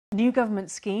New government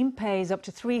scheme pays up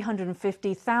to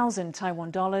 350,000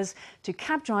 Taiwan dollars to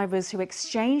cab drivers who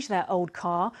exchange their old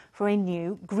car for a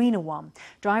new, greener one.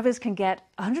 Drivers can get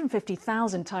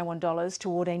 150,000 Taiwan dollars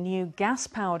toward a new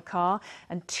gas-powered car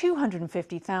and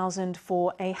 250,000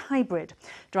 for a hybrid.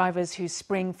 Drivers who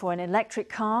spring for an electric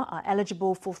car are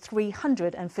eligible for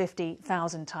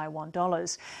 350,000 Taiwan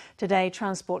dollars. Today,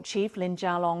 Transport Chief Lin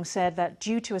Chia-lung said that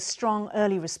due to a strong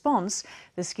early response,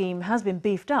 the scheme has been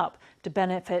beefed up to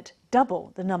benefit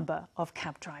double the number of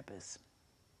cab drivers.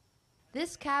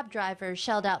 This cab driver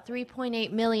shelled out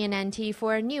 3.8 million NT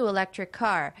for a new electric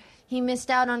car. He missed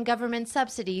out on government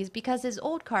subsidies because his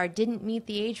old car didn't meet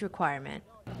the age requirement.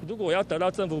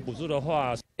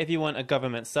 If you want a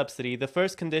government subsidy, the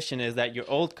first condition is that your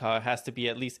old car has to be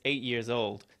at least 8 years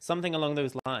old, something along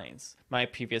those lines. My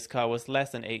previous car was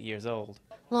less than 8 years old.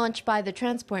 Launched by the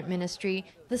Transport Ministry,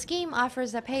 the scheme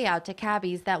offers a payout to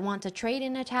cabbies that want to trade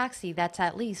in a taxi that's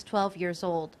at least 12 years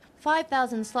old.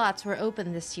 5,000 slots were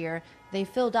open this year. They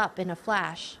filled up in a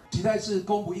flash.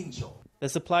 The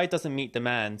supply doesn't meet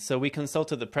demand, so we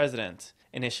consulted the president.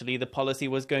 Initially, the policy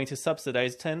was going to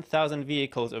subsidize 10,000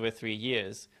 vehicles over 3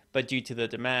 years. But due to the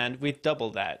demand, we've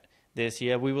doubled that. This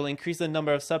year, we will increase the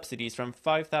number of subsidies from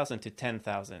 5,000 to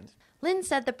 10,000. Lin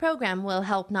said the program will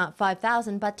help not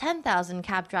 5,000 but 10,000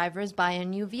 cab drivers buy a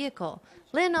new vehicle.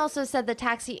 Lin also said the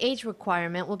taxi age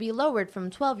requirement will be lowered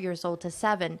from 12 years old to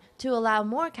 7 to allow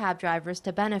more cab drivers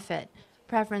to benefit.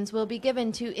 Preference will be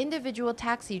given to individual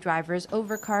taxi drivers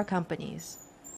over car companies.